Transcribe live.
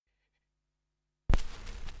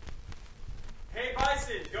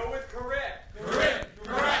Bison. Go with correct.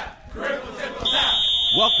 Correct will take us out.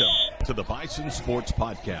 Welcome to the Bison Sports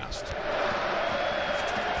Podcast.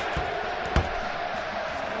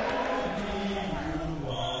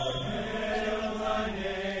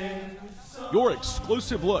 Your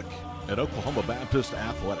exclusive look at Oklahoma Baptist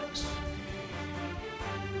athletics.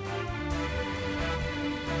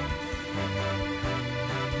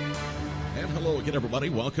 And hello again, everybody.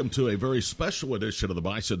 Welcome to a very special edition of the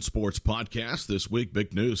Bison Sports Podcast. This week,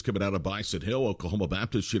 big news coming out of Bison Hill. Oklahoma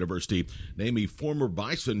Baptist University naming former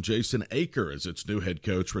Bison Jason Aker as its new head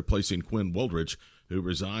coach, replacing Quinn Woldridge, who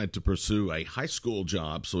resigned to pursue a high school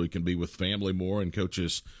job so he can be with family more, and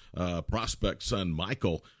coach's prospect son,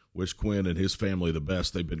 Michael. Wish Quinn and his family the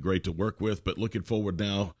best. They've been great to work with, but looking forward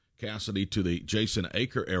now, Cassidy, to the Jason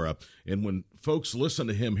Aker era. And when folks listen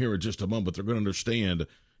to him here in just a moment, they're going to understand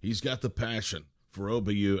he's got the passion for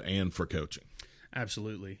OBU and for coaching.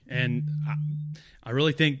 Absolutely. And I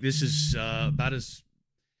really think this is about as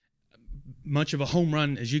much of a home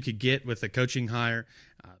run as you could get with a coaching hire.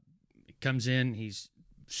 He comes in, he's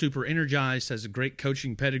super energized, has a great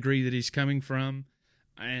coaching pedigree that he's coming from.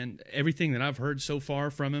 And everything that I've heard so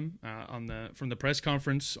far from him from the press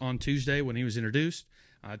conference on Tuesday when he was introduced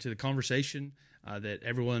to the conversation that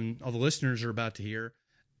all the listeners are about to hear,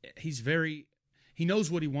 he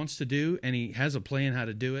knows what he wants to do, and he has a plan how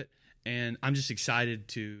to do it. And I'm just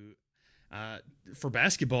excited for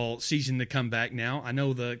basketball season to come back now. I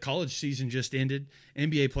know the college season just ended.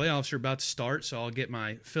 NBA playoffs are about to start, so I'll get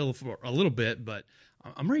my fill for a little bit. But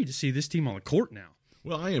I'm ready to see this team on the court now.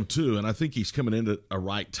 Well, I am too, and I think he's coming in at a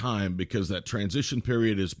right time because that transition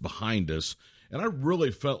period is behind us. And I really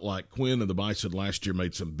felt like Quinn and the Bison last year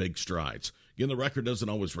made some big strides. Again, the record doesn't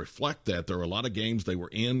always reflect that. There are a lot of games they were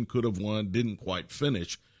in, could have won, didn't quite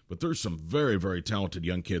finish. But there's some very, very talented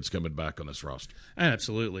young kids coming back on this roster.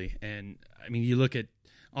 Absolutely. And, I mean, you look at,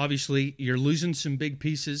 obviously, you're losing some big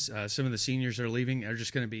pieces. Some of the seniors are leaving. They're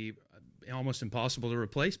just going to be almost impossible to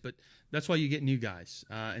replace, but that's why you get new guys.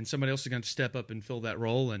 And somebody else is going to step up and fill that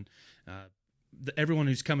role. And everyone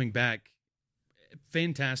who's coming back,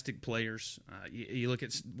 fantastic players. You look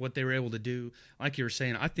at what they were able to do. Like you were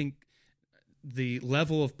saying, I think the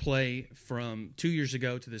level of play from 2 years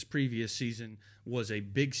ago to this previous season was a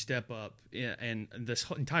big step up, and this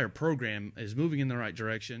entire program is moving in the right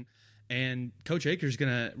direction. And Coach Aker is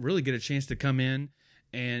going to really get a chance to come in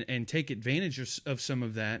and take advantage of some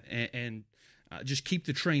of that and just keep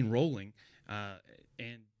the train rolling.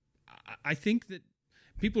 And I think that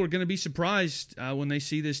people are going to be surprised when they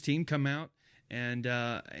see this team come out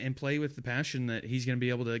and play with the passion that he's going to be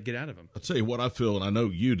able to get out of them. I'll tell you what I feel, and I know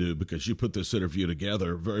you do because you put this interview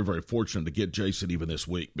together. Very, very fortunate to get Jason even this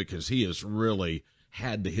week because he has really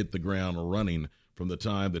had to hit the ground running from the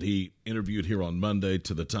time that he interviewed here on Monday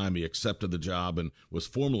to the time he accepted the job and was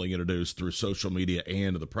formally introduced through social media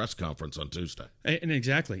and the press conference on Tuesday. And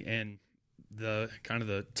exactly. And the kind of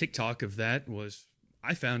the TikTok of that was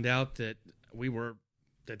I found out that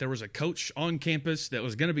there was a coach on campus that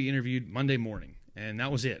was going to be interviewed Monday morning, and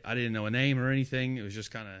that was it. I didn't know a name or anything. It was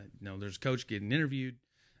just kind of, there's a coach getting interviewed,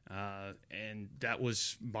 and that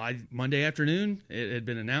was by Monday afternoon. It had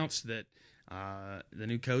been announced that the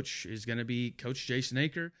new coach is going to be Coach Jason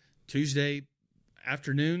Aker. Tuesday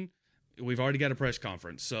afternoon, we've already got a press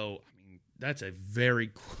conference. So, I mean, that's a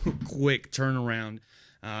very quick turnaround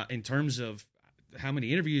in terms of how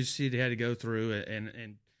many interviews he had to go through,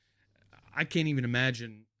 and I can't even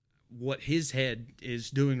imagine what his head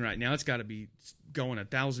is doing right now. It's got to be going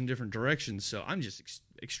 1,000 different directions. So I'm just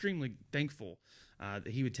extremely thankful that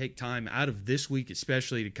he would take time out of this week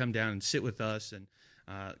especially to come down and sit with us and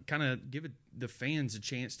kind of give the fans a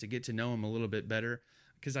chance to get to know him a little bit better.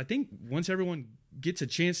 Because I think once everyone gets a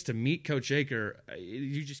chance to meet Coach Aker,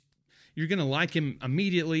 you're going to like him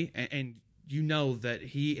immediately, and you know that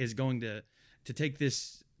he is going to take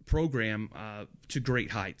this program to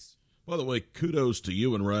great heights. By the way, kudos to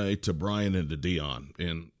you and Ray, to Brian and to Dion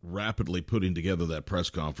in rapidly putting together that press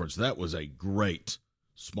conference. That was a great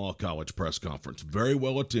small college press conference. Very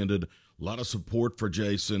well attended, a lot of support for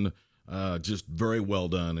Jason, just very well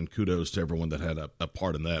done, and kudos to everyone that had a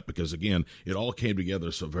part in that because, again, it all came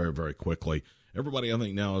together so very, very quickly. Everybody, I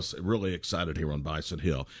think, now is really excited here on Bison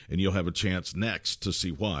Hill, and you'll have a chance next to see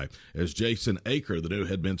why as Jason Aker, the new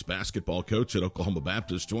head men's basketball coach at Oklahoma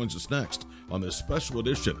Baptist, joins us next on this special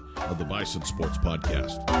edition of the Bison Sports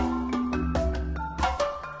Podcast.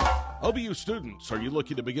 OBU students, are you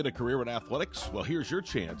looking to begin a career in athletics? Well, here's your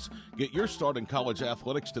chance. Get your start in college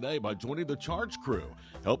athletics today by joining the Charge Crew.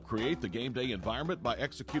 Help create the game day environment by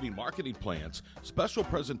executing marketing plans, special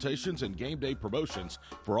presentations, and game day promotions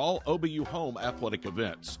for all OBU home athletic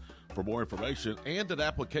events. For more information and an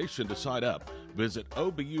application to sign up, visit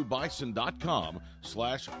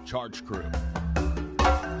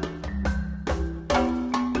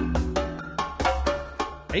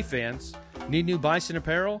obubison.com/chargecrew. Hey fans, need new Bison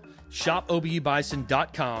apparel?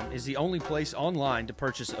 ShopOBUBison.com is the only place online to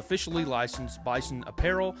purchase officially licensed Bison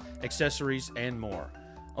apparel, accessories, and more.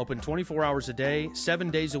 Open 24 hours a day, 7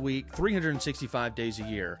 days a week, 365 days a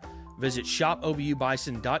year. Visit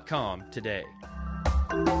ShopOBUBison.com today.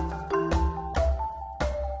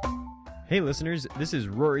 Hey listeners, this is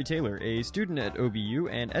Rory Taylor, a student at OBU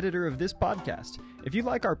and editor of this podcast. If you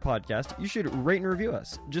like our podcast, you should rate and review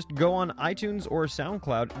us. Just go on iTunes or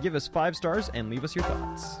SoundCloud, give us 5 stars, and leave us your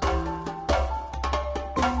thoughts.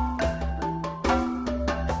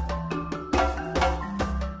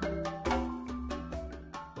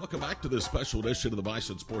 Welcome back to this special edition of the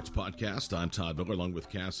Bison Sports Podcast. I'm Todd Miller along with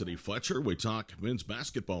Cassidy Fletcher. We talk men's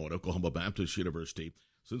basketball at Oklahoma Baptist University.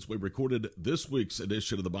 Since we recorded this week's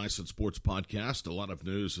edition of the Bison Sports Podcast, a lot of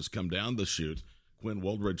news has come down the chute. Quinn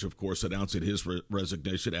Woldridge, of course, announcing his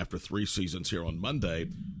resignation after 3 seasons here on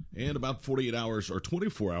Monday. And about 48 hours or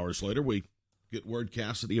 24 hours later, we get word,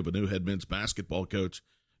 Cassidy, of a new head men's basketball coach.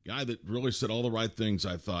 Guy that really said all the right things,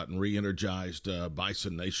 I thought, and re-energized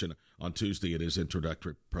Bison Nation on Tuesday at his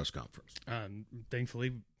introductory press conference. Thankfully,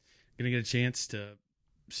 going to get a chance to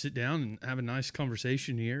sit down and have a nice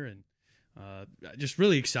conversation here, and just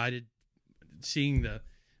really excited seeing the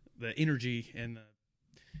energy and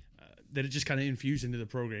that it just kind of infused into the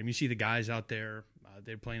program. You see the guys out there,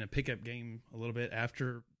 they're playing a pickup game a little bit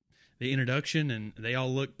after the introduction, and they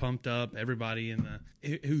all look pumped up. Everybody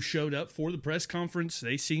who showed up for the press conference,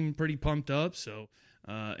 they seem pretty pumped up. So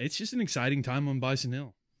it's just an exciting time on Bison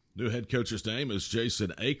Hill. New head coach's name is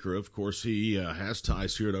Jason Aker. Of course, he has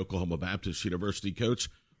ties here at Oklahoma Baptist University. Coach,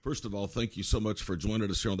 first of all, thank you so much for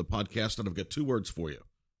joining us here on the podcast, and I've got 2 words for you.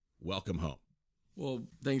 Welcome home. Well,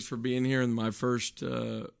 thanks for being here. And my first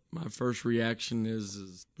reaction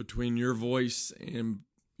is between your voice and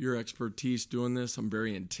your expertise doing this, I'm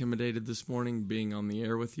very intimidated this morning being on the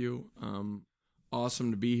air with you.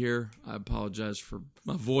 Awesome to be here. I apologize for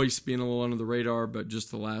my voice being a little under the radar, but just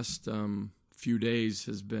the last few days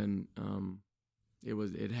has been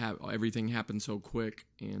everything happened so quick.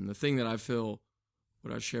 And the thing that I feel,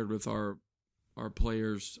 what I shared with our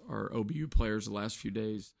players, our OBU players the last few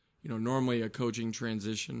days, normally a coaching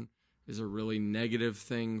transition is a really negative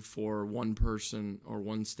thing for one person or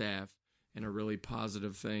one staff and a really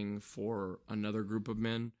positive thing for another group of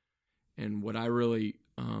men. And what I really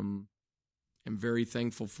am very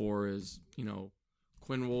thankful for is,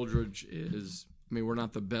 Quinn Woldridge is, we're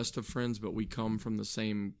not the best of friends, but we come from the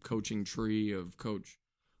same coaching tree of Coach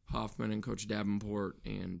Hoffman and Coach Davenport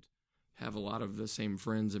and have a lot of the same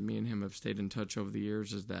friends, and me and him have stayed in touch over the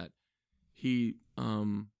years, is that he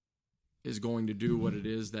is going to do what it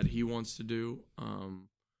is that he wants to do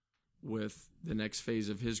with the next phase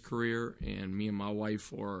of his career, and me and my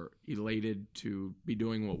wife are elated to be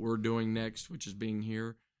doing what we're doing next, which is being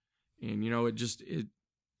here. And, it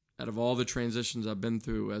out of all the transitions I've been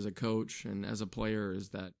through as a coach and as a player, is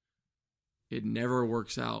that it never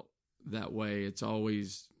works out that way.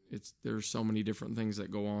 There's so many different things that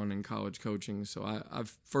go on in college coaching. So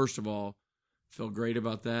I've first of all feel great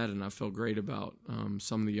about that, and I feel great about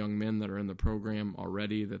some of the young men that are in the program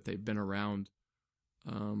already, that they've been around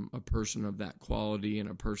a person of that quality and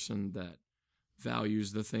a person that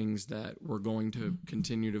values the things that we're going to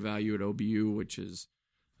continue to value at OBU, which is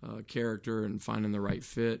character and finding the right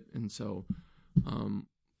fit. And so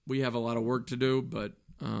we have a lot of work to do, but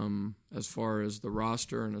as far as the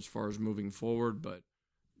roster and as far as moving forward, but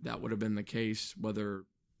that would have been the case whether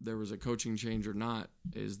there was a coaching change or not,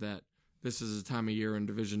 is that this is a time of year in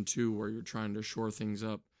Division II where you're trying to shore things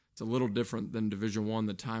up. It's a little different than Division I,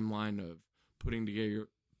 the timeline of putting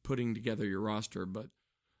together your roster. But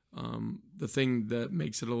the thing that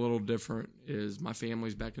makes it a little different is my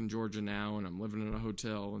family's back in Georgia now, and I'm living in a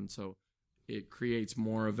hotel, and so it creates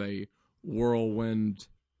more of a whirlwind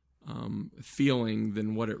feeling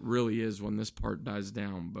than what it really is when this part dies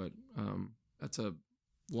down. But that's a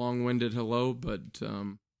long-winded hello, but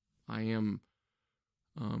I am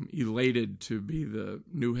elated to be the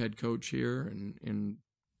new head coach here and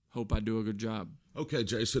hope I do a good job. Okay,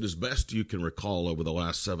 Jason, as best you can recall over the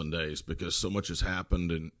last 7 days, because so much has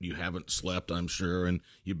happened and you haven't slept, I'm sure, and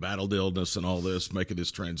you battled illness and all this, making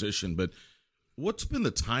this transition. But What's been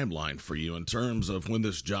the timeline for you in terms of when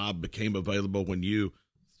this job became available, when you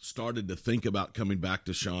started to think about coming back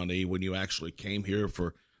to Shawnee, when you actually came here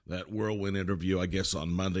for that whirlwind interview, I guess,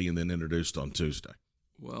 on Monday and then introduced on Tuesday?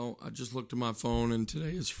 Well, I just looked at my phone, and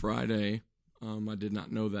today is Friday. I did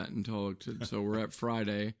not know that until I looked at, so we're at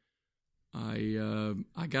Friday. I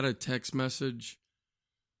got a text message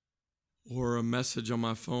or a message on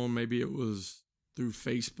my phone. Maybe it was through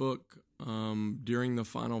Facebook during the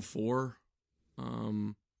Final Four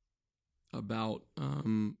about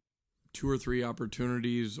 2 or 3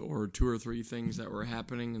 opportunities or 2 or 3 things that were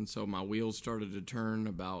happening. And so my wheels started to turn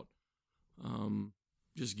about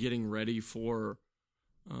just getting ready for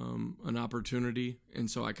an opportunity. And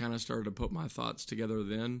so I kind of started to put my thoughts together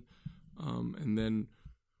then. And then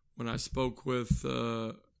when I spoke with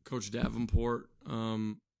Coach Davenport,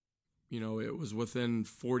 it was within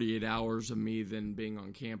 48 hours of me then being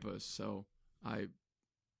on campus. So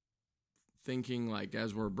thinking, like,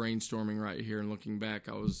 as we're brainstorming right here and looking back,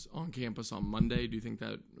 I was on campus on Monday. Do you think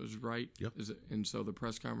that was right? Yep. And so the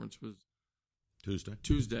press conference was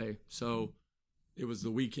Tuesday. So it was the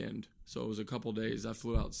weekend. So it was a couple days. I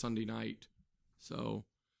flew out Sunday night. So,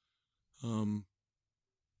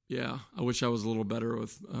 yeah, I wish I was a little better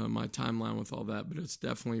with my timeline with all that, but it's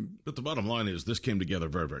definitely. But the bottom line is this came together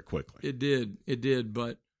very, very quickly. It did.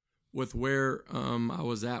 But with where I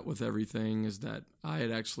was at with everything is that I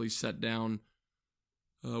had actually sat down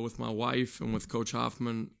with my wife and with Coach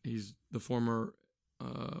Hoffman. He's the former,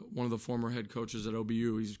 one of the former head coaches at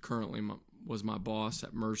OBU. He's currently was my boss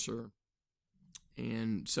at Mercer,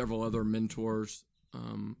 and several other mentors,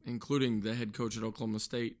 including the head coach at Oklahoma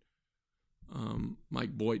State,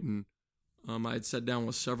 Mike Boynton. I had sat down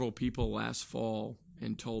with several people last fall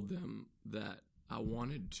and told them that I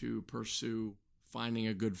wanted to pursue finding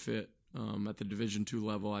a good fit at the Division II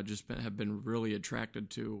level. I just have been really attracted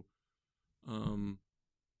to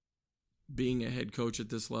being a head coach at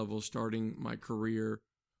this level, starting my career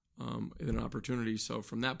in an opportunity. So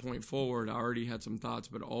from that point forward, I already had some thoughts,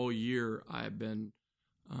 but all year I have been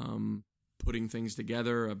putting things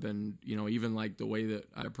together. I've been, even like the way that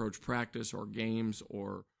I approach practice or games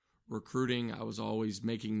or recruiting, I was always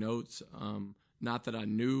making notes. Not that I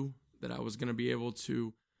knew that I was going to be able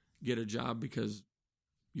to get a job, because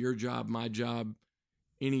your job, my job,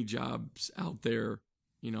 any jobs out there,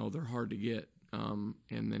 they're hard to get. And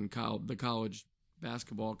then the college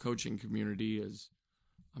basketball coaching community is,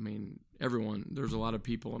 everyone, there's a lot of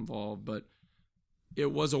people involved, but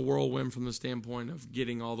it was a whirlwind from the standpoint of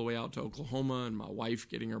getting all the way out to Oklahoma and my wife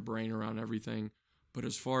getting her brain around everything. But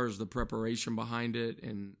as far as the preparation behind it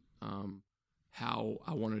and how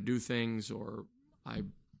I want to do things, I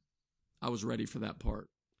was ready for that part.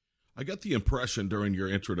 I got the impression during your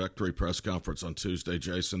introductory press conference on Tuesday,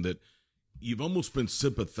 Jason, that you've almost been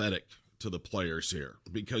sympathetic to the players here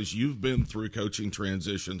because you've been through coaching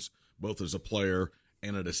transitions both as a player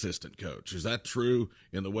and an assistant coach. Is that true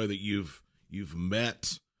in the way that you've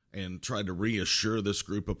met and tried to reassure this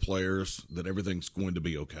group of players that everything's going to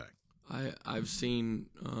be okay? I've seen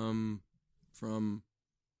from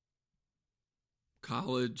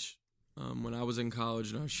college, when I was in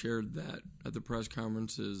college, and I shared that at the press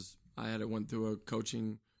conferences, I went through a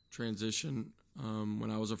coaching transition when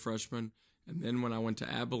I was a freshman. And then when I went to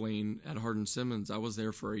Abilene at Hardin-Simmons, I was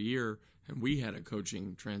there for a year, and we had a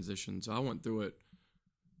coaching transition. So I went through it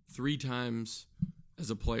 3 times as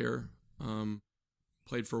a player,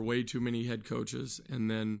 played for way too many head coaches. And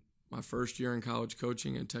then my first year in college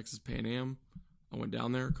coaching at Texas Pan Am, I went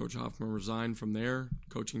down there. Coach Hoffman resigned from there,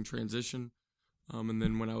 coaching transition. And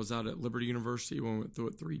then when I was out at Liberty University, we went through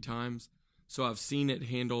it 3 times. So I've seen it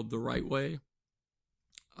handled the right way.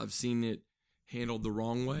 I've seen it handled the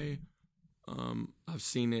wrong way. I've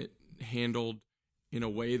seen it handled in a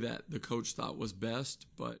way that the coach thought was best.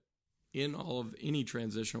 But in all of any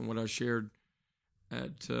transition, what I shared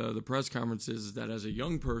at the press conferences is that as a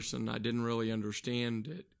young person, I didn't really understand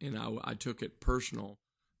it, and I took it personal.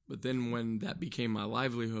 But then when that became my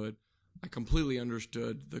livelihood, I completely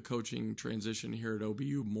understood the coaching transition here at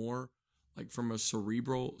OBU more, like from a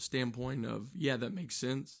cerebral standpoint of, yeah, that makes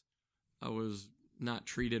sense. I was not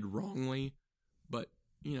treated wrongly, but,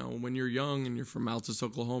 when you're young and you're from Altus,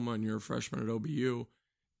 Oklahoma, and you're a freshman at OBU,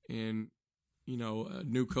 and, a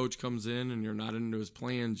new coach comes in and you're not into his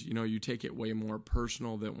plans, you take it way more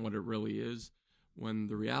personal than what it really is, when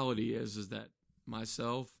the reality is that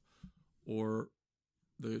myself or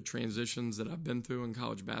the transitions that I've been through in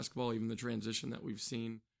college basketball, even the transition that we've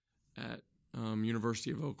seen at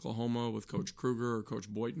University of Oklahoma with Coach Kruger or Coach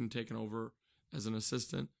Boynton taking over as an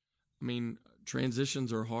assistant.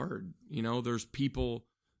 Transitions are hard. There's people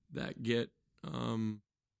that get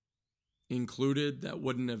included that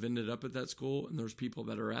wouldn't have ended up at that school, and there's people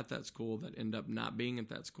that are at that school that end up not being at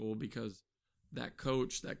that school because that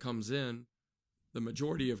coach that comes in, the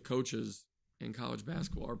majority of coaches in college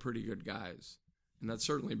basketball are pretty good guys. And that's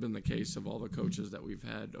certainly been the case of all the coaches that we've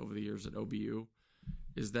had over the years at OBU,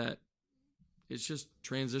 is that it's just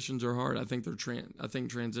transitions are hard. I think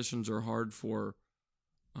transitions are hard for,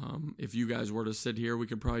 if you guys were to sit here, we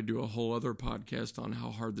could probably do a whole other podcast on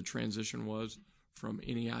how hard the transition was from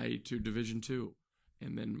NEI to Division II.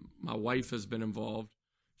 And then my wife has been involved.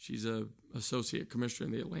 She's a associate commissioner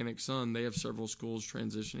in the Atlantic Sun. They have several schools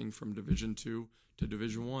transitioning from Division II to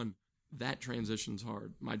Division I. That transition's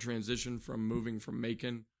hard. My transition from moving from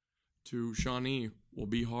Macon to Shawnee will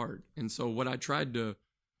be hard. And so what I tried to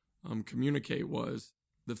communicate was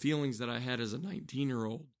the feelings that I had as a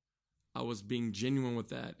 19-year-old. I was being genuine with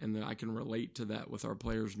that, and that I can relate to that with our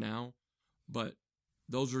players now. But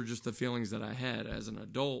those were just the feelings that I had. As an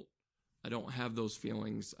adult, I don't have those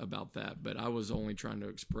feelings about that, but I was only trying to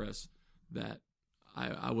express that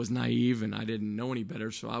I was naive and I didn't know any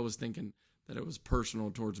better, so I was thinking that it was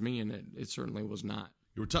personal towards me, and it certainly was not.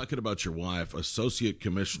 You were talking about your wife, associate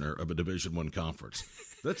commissioner of a Division I conference.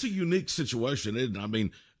 That's a unique situation, isn't it? I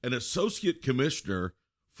mean, an associate commissioner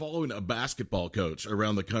following a basketball coach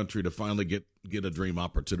around the country to finally get a dream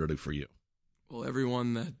opportunity for you. Well,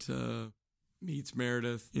 everyone that meets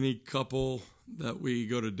Meredith, any couple that we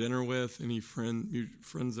go to dinner with, any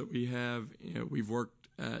friends that we have, we've worked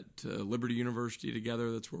at Liberty University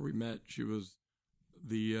together. That's where we met. She was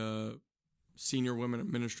the senior women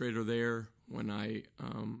administrator there when I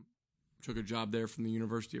took a job there from the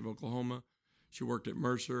University of Oklahoma. She worked at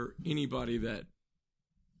Mercer. Anybody that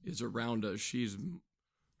is around us,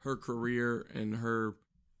 her career and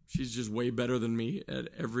she's just way better than me at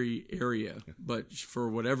every area. But for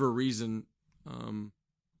whatever reason,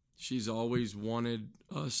 she's always wanted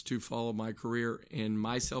us to follow my career, and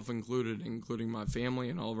myself included, including my family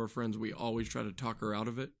and all of our friends. We always try to talk her out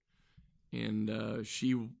of it, and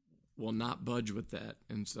she will not budge with that.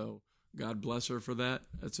 And so God bless her for that.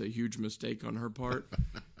 That's a huge mistake on her part.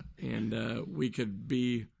 And we could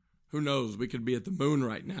be, who knows, we could be at the moon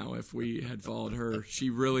right now if we had followed her. She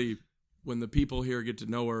really, when the people here get to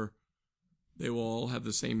know her, they will all have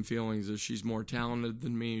the same feelings as she's more talented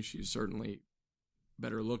than me. She's certainly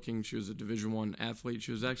better looking. She was a Division I athlete.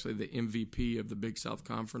 She was actually the MVP of the Big South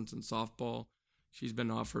Conference in softball. She's been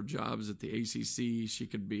offered jobs at the ACC. She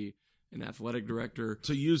could be an athletic director.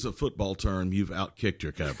 To use a football term, you've outkicked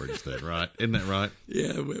your coverage then, right? Isn't that right?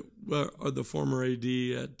 Yeah. The former AD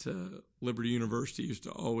at Liberty University used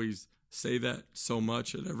to always say that so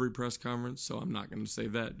much at every press conference, so I'm not going to say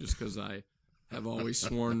that just because I have always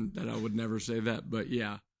sworn that I would never say that. But,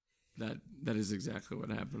 yeah, that is exactly what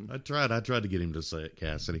happened. I tried to get him to say it,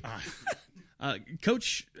 Cassidy.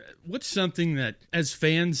 Coach, what's something that, as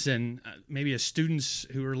fans and maybe as students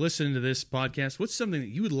who are listening to this podcast, what's something that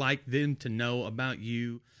you would like them to know about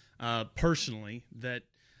you personally that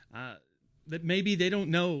maybe they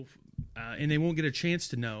don't know and they won't get a chance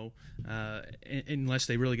to know unless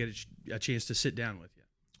they really get a chance to sit down with you?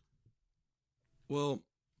 Well,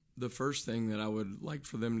 the first thing that I would like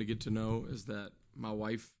for them to get to know is that my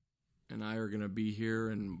wife and I are going to be here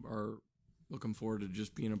and are looking forward to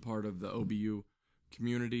just being a part of the OBU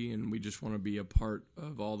community, and we just want to be a part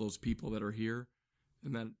of all those people that are here.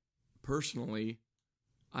 And that personally,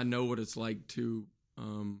 I know what it's like to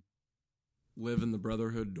live in the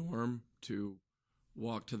Brotherhood dorm, to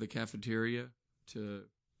walk to the cafeteria, to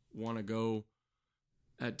want to go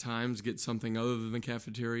at times get something other than the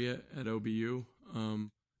cafeteria at OBU,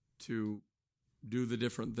 to do the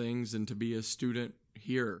different things and to be a student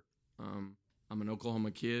here. I'm an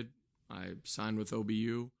Oklahoma kid. I signed with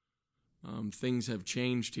OBU. Things have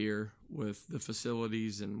changed here with the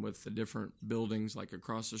facilities and with the different buildings, like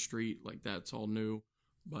across the street, like that's all new.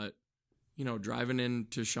 But, driving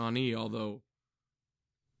into Shawnee, although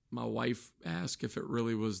my wife asked if it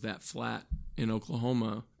really was that flat in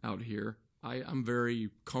Oklahoma out here, I'm very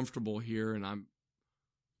comfortable here, and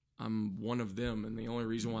I'm one of them. And the only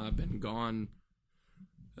reason why I've been gone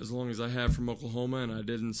as long as I have from Oklahoma, and I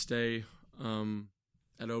didn't stay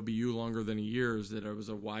at OBU longer than a year, is that there was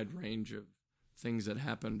a wide range of things that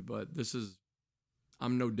happened. But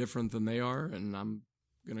I'm no different than they are, and I'm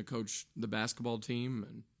going to coach the basketball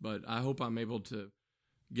team. But I hope I'm able to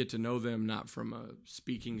get to know them, not from a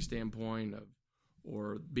speaking standpoint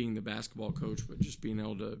or being the basketball coach, but just being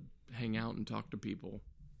able to hang out and talk to people.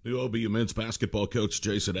 New OBU men's basketball coach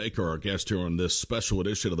Jason Aker, our guest here on this special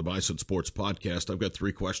edition of the Bison Sports Podcast. I've got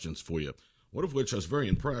 3 questions for you, one of which I was very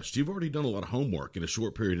impressed. You've already done a lot of homework in a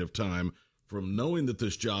short period of time from knowing that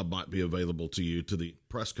this job might be available to you to the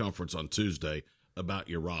press conference on Tuesday about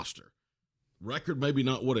your roster? Record maybe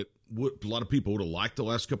not what a lot of people would have liked the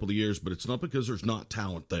last couple of years, but it's not because there's not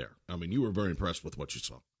talent there. I mean, you were very impressed with what you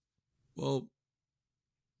saw. Well,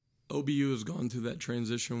 OBU has gone through that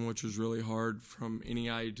transition, which was really hard from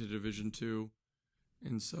NEI to Division II.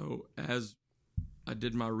 And so as I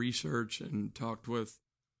did my research and talked with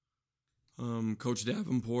Coach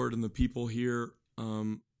Davenport and the people here,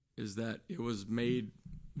 is that it was made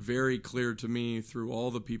very clear to me through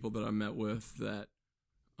all the people that I met with that,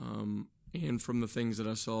 and from the things that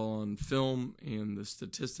I saw on film and the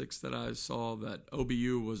statistics that I saw, that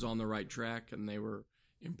OBU was on the right track and they were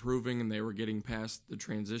improving and they were getting past the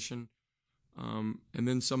transition. And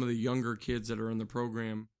then some of the younger kids that are in the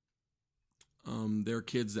program, they're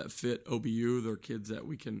kids that fit OBU. They're kids that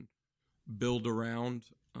we can build around.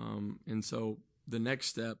 And so the next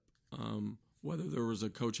step, whether there was a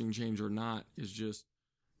coaching change or not, is just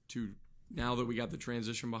to, now that we got the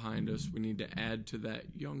transition behind us, we need to add to that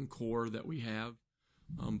young core that we have,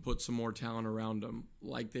 put some more talent around them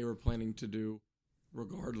like they were planning to do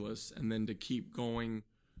regardless, and then to keep going,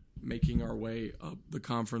 making our way up the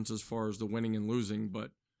conference as far as the winning and losing.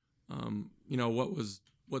 But,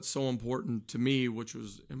 what's so important to me, which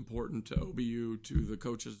was important to OBU, to the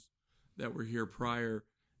coaches that were here prior,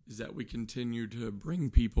 is that we continue to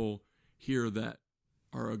bring people here that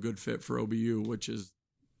are a good fit for OBU, which is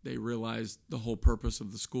they realize the whole purpose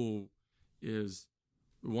of the school is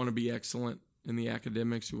we want to be excellent in the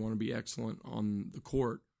academics, we want to be excellent on the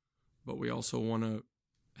court, but we also want to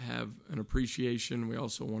have an appreciation. We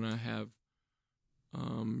also want to have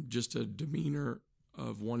just a demeanor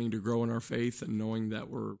of wanting to grow in our faith and knowing that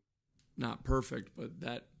we're not perfect, but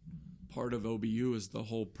that part of OBU is the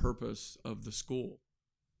whole purpose of the school.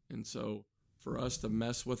 And so for us to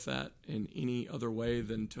mess with that in any other way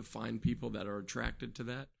than to find people that are attracted to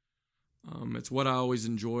that, it's what I always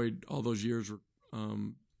enjoyed all those years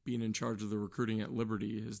being in charge of the recruiting at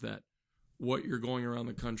Liberty, is that what you're going around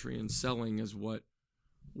the country and selling is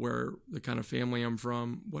where the kind of family I'm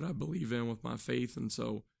from, what I believe in with my faith. And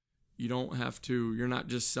so you're not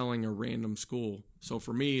just selling a random school. So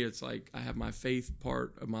for me, it's like I have my faith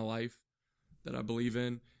part of my life that I believe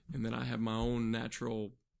in, and then I have my own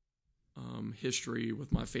natural history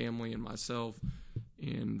with my family and myself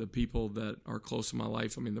and the people that are close in my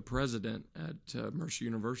life. I mean, the president at Mercer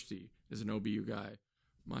University is an OBU guy.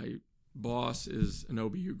 My boss is an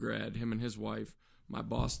OBU grad, him and his wife. My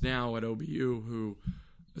boss now at OBU, who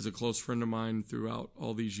is a close friend of mine throughout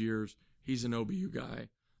all these years, he's an OBU guy.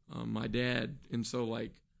 My dad. And so,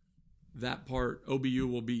 like, that part,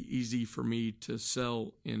 OBU will be easy for me to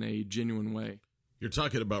sell in a genuine way. You're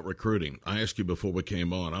talking about recruiting. I asked you before we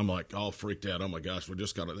came on. I'm like all freaked out. Oh, my gosh, we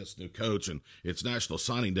just got this new coach, and it's National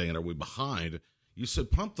Signing Day, and are we behind? You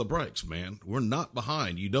said pump the brakes, man. We're not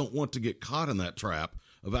behind. You don't want to get caught in that trap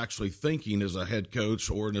of actually thinking as a head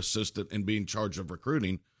coach or an assistant and being in charge of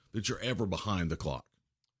recruiting that you're ever behind the clock.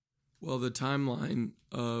 Well, the timeline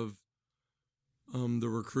of the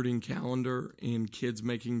recruiting calendar and kids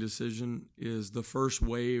making decision is the first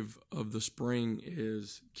wave of the spring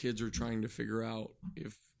is kids are trying to figure out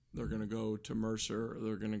if they're going to go to Mercer or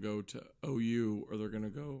they're going to go to OU or they're going to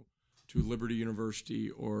go to Liberty University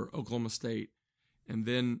or Oklahoma State. And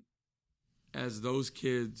then as those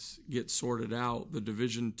kids get sorted out, the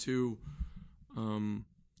Division II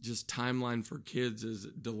just timeline for kids is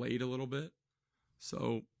delayed a little bit.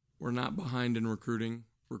 So we're not behind in recruiting.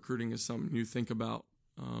 Recruiting is something you think about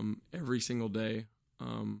every single day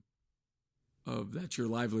of that's your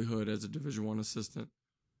livelihood as a Division I assistant.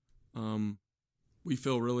 We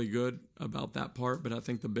feel really good about that part, but I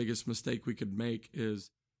think the biggest mistake we could make is,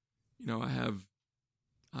 I have,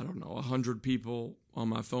 100 people on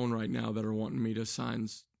my phone right now that are wanting me to sign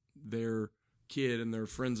their kid and they're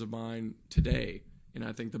friends of mine today. And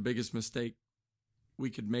I think the biggest mistake we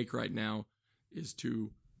could make right now is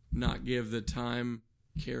to not give the time,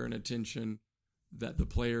 care, and attention that the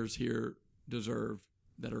players here deserve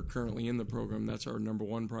that are currently in the program. That's our number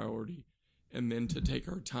one priority. And then to take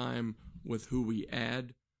our time with who we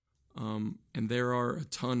add. And there are a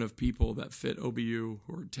ton of people that fit OBU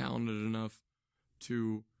who are talented enough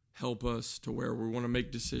to help us to where we want to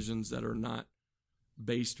make decisions that are not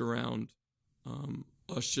based around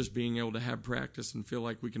us just being able to have practice and feel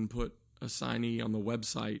like we can put a signee on the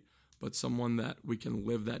website, but someone that we can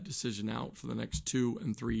live that decision out for the next 2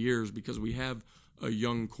 and 3 years, because we have a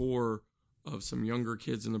young core of some younger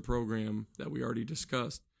kids in the program that we already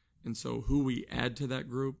discussed. And so who we add to that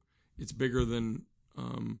group, it's bigger than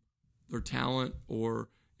their talent, or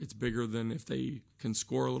It's bigger than if they can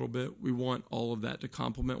score a little bit. We want all of that to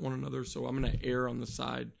complement one another. So I'm going to err on the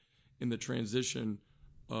side in the transition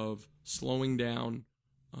of slowing down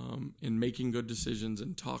and making good decisions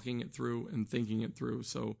and talking it through and thinking it through.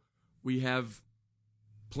 So we have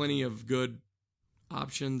plenty of good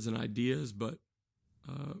options and ideas, but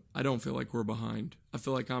I don't feel like we're behind. I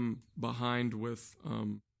feel like I'm behind with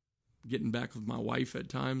getting back with my wife at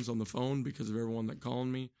times on the phone because of everyone that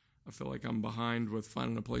calling me. I feel like I'm behind with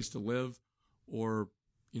finding a place to live or,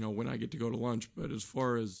 when I get to go to lunch. But as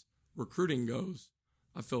far as recruiting goes,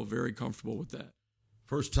 I feel very comfortable with that.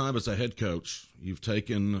 First time as a head coach, you've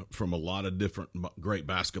taken from a lot of different great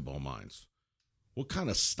basketball minds. What kind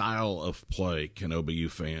of style of play can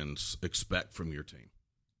OBU fans expect from your team?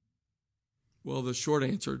 Well, the short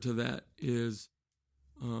answer to that is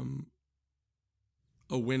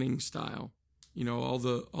a winning style. All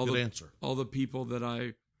the people that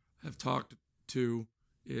I have talked to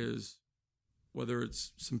is, whether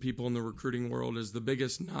it's some people in the recruiting world, is the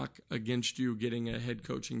biggest knock against you getting a head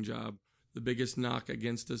coaching job. The biggest knock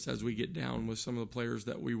against us as we get down with some of the players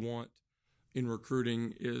that we want in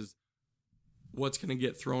recruiting is what's going to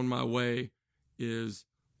get thrown my way is,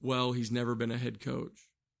 well, he's never been a head coach.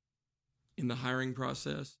 In the hiring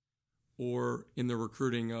process or in the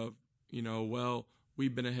recruiting of, well,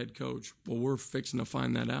 we've been a head coach. Well, we're fixing to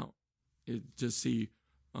find that out to see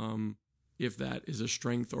if that is a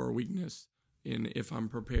strength or a weakness and if I'm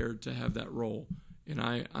prepared to have that role. And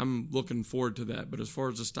I'm looking forward to that. But as far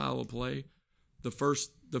as the style of play, the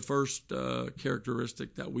first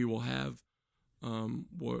characteristic that we will have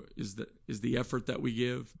is the effort that we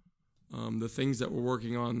give. The things that we're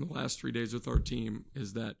working on the last 3 days with our team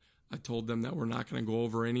is that I told them that we're not going to go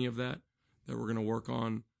over any of that we're going to work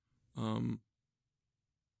on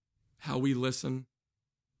how we listen.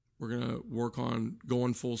 We're going to work on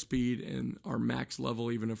going full speed and our max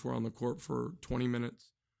level, even if we're on the court for 20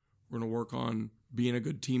 minutes. We're going to work on being a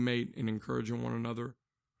good teammate and encouraging one another.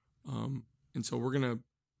 And so we're going to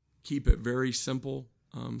keep it very simple.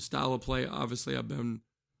 Style of play, obviously, I've been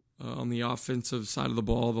on the offensive side of the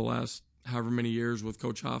ball the last however many years with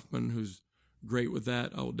Coach Hoffman, who's great with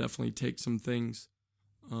that. I will definitely take some things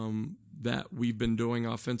that we've been doing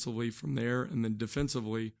offensively from there. And then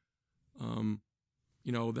defensively,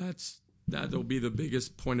 that'll be the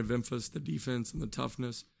biggest point of emphasis, the defense and the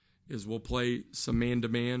toughness, is we'll play some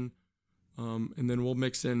man-to-man. And then we'll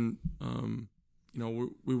mix in,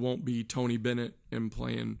 we won't be Tony Bennett and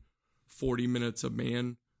playing 40 minutes of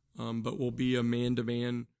man, but we'll be a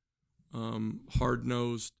man-to-man,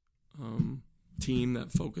 hard-nosed team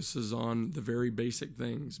that focuses on the very basic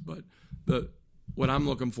things. But what I'm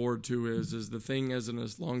looking forward to is the thing as a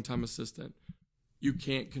longtime assistant, you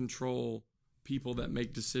can't control people that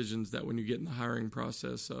make decisions that when you get in the hiring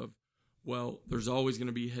process of, well, there's always going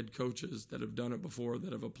to be head coaches that have done it before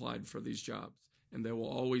that have applied for these jobs, and they will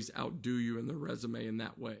always outdo you in their resume in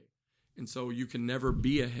that way. And so you can never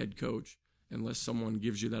be a head coach unless someone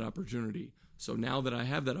gives you that opportunity. So now that I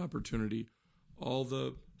have that opportunity, all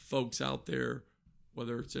the folks out there,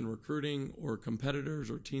 whether it's in recruiting or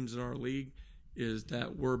competitors or teams in our league, is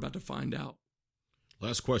that we're about to find out.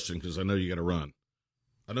 Last question, because I know you got to run.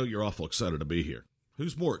 I know you're awful excited to be here.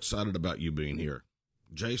 Who's more excited about you being here,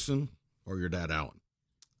 Jason or your dad, Alan?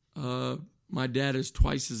 My dad is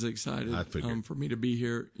twice as excited for me to be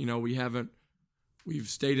here. We've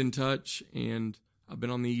stayed in touch, and I've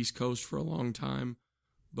been on the East Coast for a long time.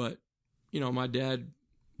 But, my dad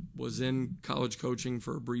was in college coaching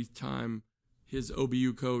for a brief time. His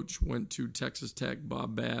OBU coach went to Texas Tech,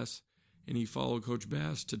 Bob Bass, and he followed Coach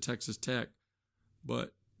Bass to Texas Tech.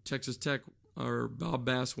 But Bob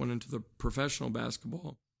Bass went into the professional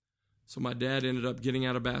basketball. So my dad ended up getting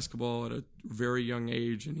out of basketball at a very young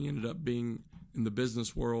age, and he ended up being in the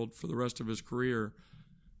business world for the rest of his career.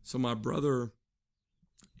 So my brother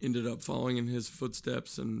ended up following in his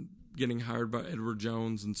footsteps and getting hired by Edward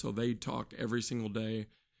Jones, and so they talk every single day,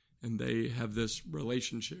 and they have this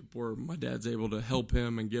relationship where my dad's able to help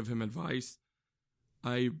him and give him advice.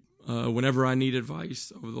 Whenever I need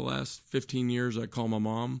advice over the last 15 years, I call my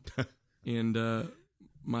mom, and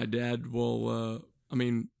my dad will,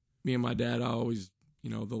 me and my dad, I always,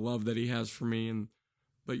 the love that he has for me.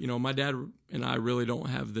 But my dad and I really don't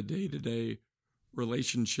have the day-to-day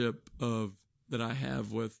relationship that I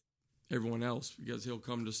have with everyone else, because he'll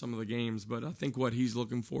come to some of the games. But I think what he's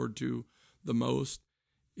looking forward to the most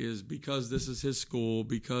is, because this is his school,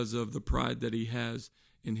 because of the pride that he has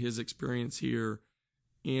in his experience here,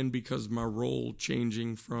 and because my role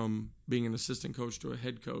changing from being an assistant coach to a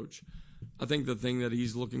head coach, I think the thing that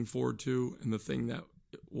he's looking forward to, and the thing that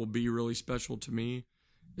will be really special to me,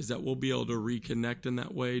 is that we'll be able to reconnect in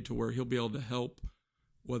that way to where he'll be able to help,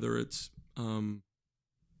 whether it's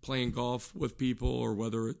playing golf with people or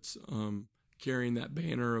whether it's carrying that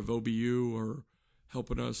banner of OBU or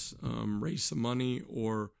helping us raise some money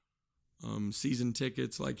or season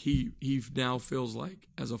tickets. Like he now feels like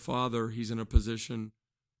as a father, he's in a position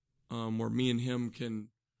where me and him can,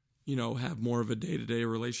 have more of a day-to-day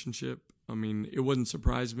relationship. I mean, it wouldn't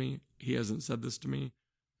surprise me. He hasn't said this to me,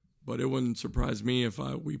 but it wouldn't surprise me if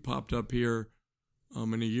we popped up here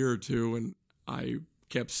in a year or two and I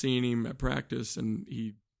kept seeing him at practice and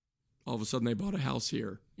all of a sudden they bought a house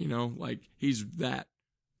here, like he's that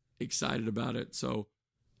excited about it. So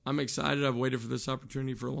I'm excited. I've waited for this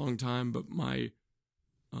opportunity for a long time, but my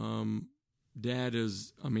dad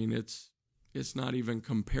is, it's not even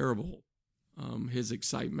comparable, his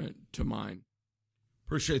excitement to mine.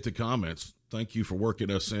 Appreciate the comments. Thank you for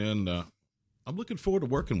working us in. I'm looking forward to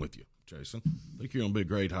working with you, Jason. I think you're going to be a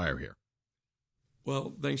great hire here.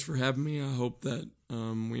 Well, thanks for having me. I hope that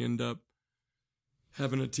we end up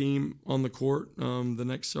having a team on the court the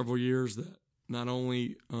next several years that not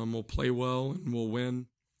only will play well and will win,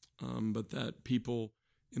 but that people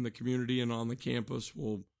in the community and on the campus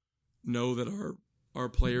will know that our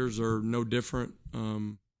players are no different,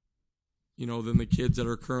 than the kids that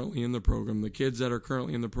are currently in the program. The kids that are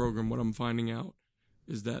currently in the program, what I'm finding out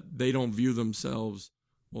is that they don't view themselves,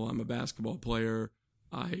 well, I'm a basketball player,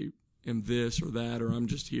 I am this or that, or I'm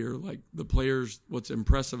just here. Like the players, what's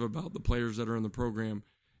impressive about the players that are in the program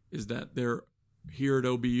is that they're here at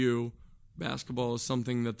OBU. Basketball is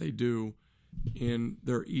something that they do, and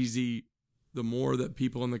they're easy. The more that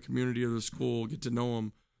people in the community or the school get to know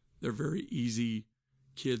them, they're very easy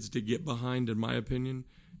kids to get behind, in my opinion.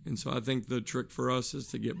 And so I think the trick for us is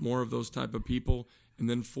to get more of those type of people, and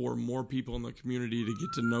then for more people in the community to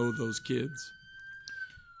get to know those kids.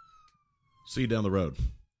 See you down the road.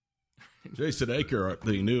 Jason Aker,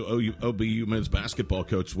 the new OBU men's basketball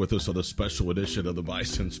coach, with us on a special edition of the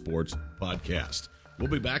Bison Sports Podcast. We'll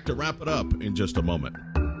be back to wrap it up in just a moment.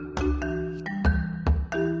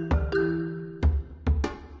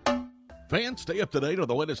 Fans, stay up to date on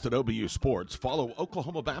the latest at OBU Sports. Follow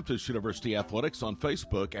Oklahoma Baptist University Athletics on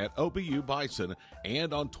Facebook at OBU Bison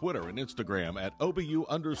and on Twitter and Instagram at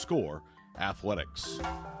OBU_athletics.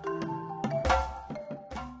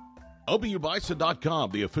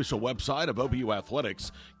 OBUBison.com, the official website of OBU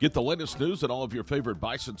Athletics. Get the latest news and all of your favorite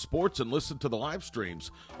Bison sports and listen to the live streams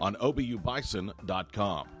on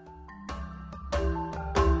OBUBison.com.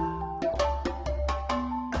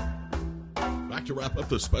 Back to wrap up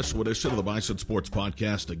the special edition of the Bison Sports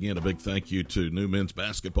Podcast. Again, a big thank you to new men's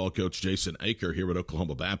basketball coach Jason Aker here at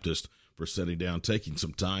Oklahoma Baptist for sitting down, taking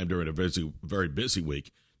some time during a very busy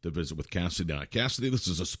week to visit with Cassidy and I. Cassidy, this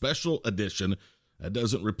is a special edition. That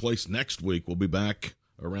doesn't replace next week. We'll be back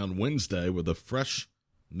around Wednesday with a fresh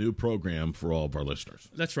new program for all of our listeners.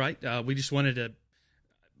 That's right. We just wanted to,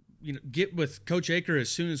 get with Coach Aker as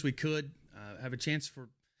soon as we could, have a chance for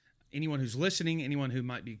anyone who's listening, anyone who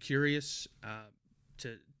might be curious,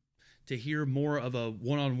 to hear more of a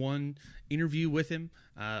one-on-one interview with him.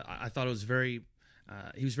 I thought it was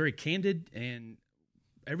he was very candid, and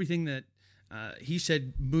everything that he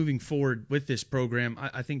said moving forward with this program,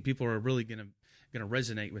 I think people are really going to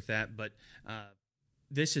resonate with that. But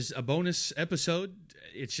this is a bonus episode.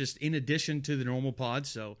 It's just in addition to the normal pod,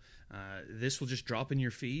 so this will just drop in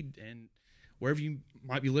your feed, and wherever you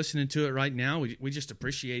might be listening to it right now, we just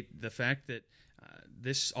appreciate the fact that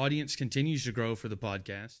this audience continues to grow for the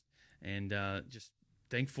podcast, and just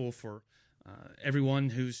thankful for everyone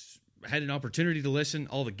who's had an opportunity to listen,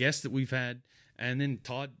 all the guests that we've had, and then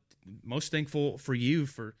Todd, most thankful for you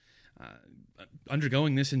for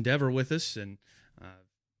undergoing this endeavor with us. And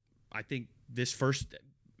I think this first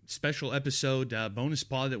special episode, bonus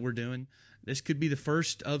pod that we're doing, this could be the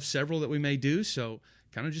first of several that we may do. So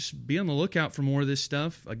kind of just be on the lookout for more of this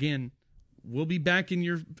stuff. Again, we'll be back in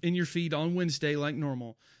your feed on Wednesday like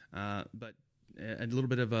normal, but a little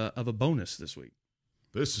bit of a bonus this week.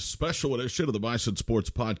 This is a special edition of the Bison Sports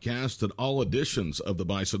Podcast, and all editions of the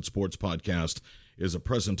Bison Sports Podcast is a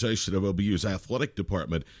presentation of OBU's athletic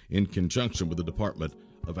department in conjunction with the Department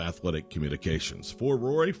of Athletic Communications. For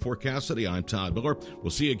Rory, for Cassidy, I'm Todd Miller.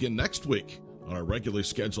 We'll see you again next week on our regularly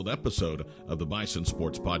scheduled episode of the Bison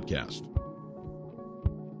Sports Podcast.